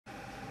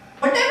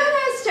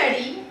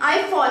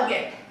I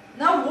forget.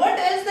 Now what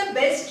is the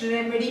best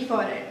remedy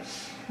for it?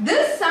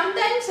 This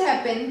sometimes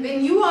happens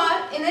when you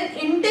are in an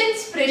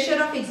intense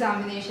pressure of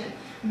examination.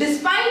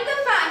 Despite the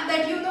fact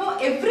that you know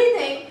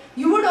everything,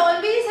 you would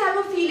always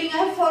have a feeling, I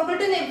have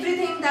forgotten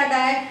everything that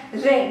I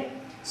read.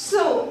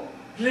 So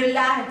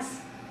relax,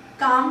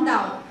 calm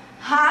down,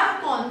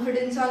 have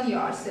confidence on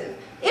yourself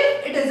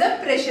if it is a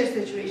pressure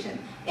situation.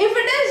 If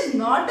it is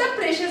not a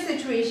pressure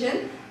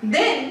situation,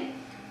 then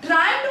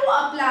try to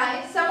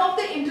apply some of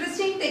the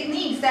interesting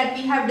techniques that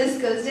we have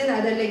discussed in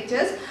other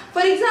lectures.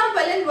 For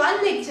example, in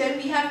one lecture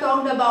we have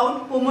talked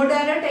about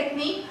Pomodoro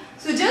technique.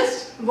 So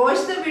just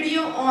watch the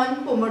video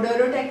on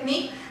Pomodoro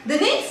technique. The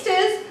next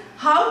is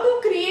how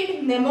to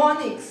create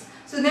mnemonics.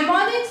 So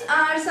mnemonics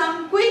are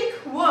some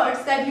quick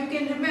words that you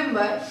can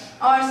remember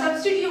or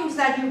substitutes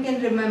that you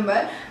can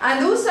remember,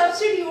 and those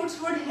substitutes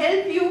would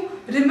help you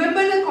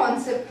remember the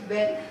concept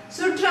well.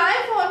 So try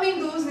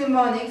forming those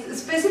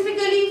mnemonics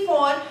specifically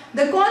for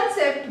the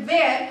concept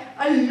where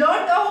a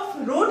lot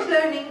of rote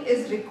learning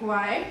is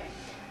required.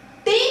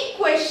 Take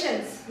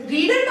questions,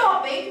 read a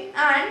topic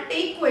and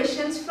take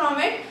questions from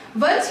it.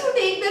 Once you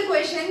take the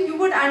question, you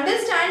would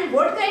understand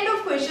what kind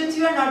of questions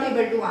you are not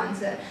able to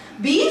answer.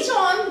 Based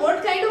on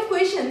what kind of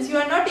questions you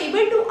are not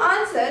able to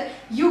answer,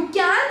 you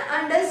can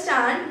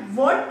understand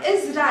what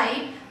is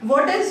right,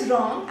 what is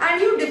wrong,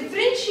 and you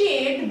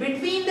differentiate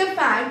between the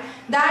fact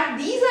that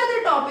these are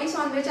the topics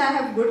on which I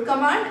have good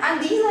command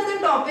and these are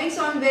the topics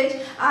on which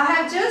I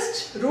have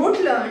just rote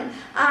learned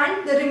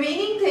and the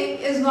remaining thing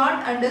is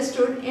not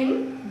understood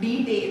in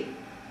detail.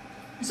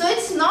 So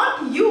it's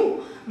not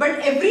you, but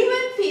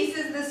everyone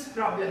faces this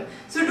problem.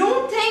 So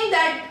don't think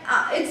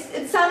that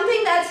it's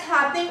something that's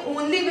happening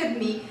only with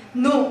me.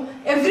 No,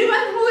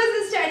 everyone who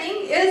is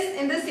studying is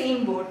in the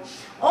same boat.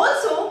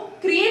 Also,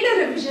 create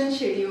a revision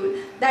schedule.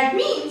 That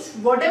means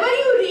whatever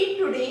you read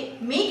today,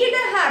 make it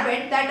a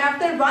habit that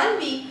after 1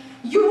 week,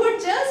 you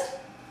would just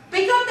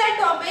pick up that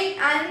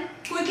topic and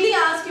quickly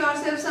ask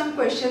yourself some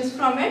questions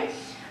from it.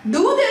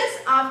 Do this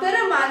after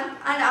a month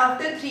and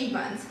after 3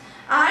 months.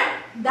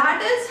 And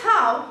that is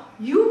how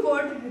you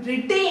would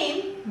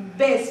retain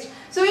best.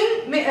 So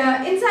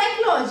in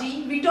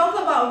psychology, we talk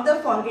about the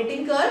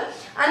forgetting curve,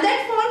 and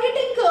that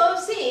forgetting curve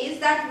says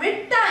that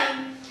with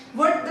time,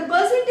 what the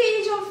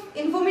percentage of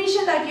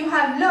information that you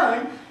have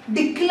learned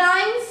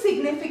declines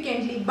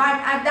significantly. But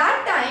at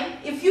that time,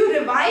 if you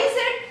revise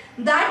it,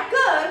 that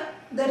curve,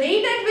 the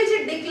rate at which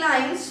it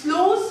declines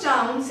slows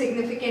down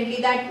significantly.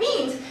 That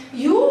means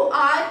you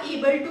are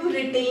able to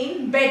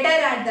retain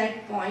better at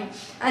that point.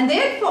 And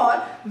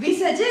therefore, we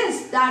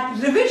suggest that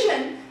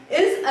revision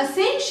is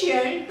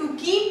essential to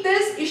keep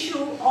this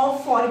issue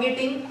of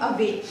forgetting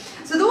away.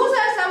 So those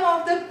are some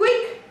of the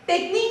quick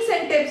techniques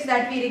and tips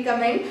that we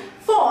recommend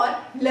for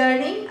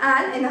learning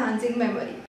and enhancing memory.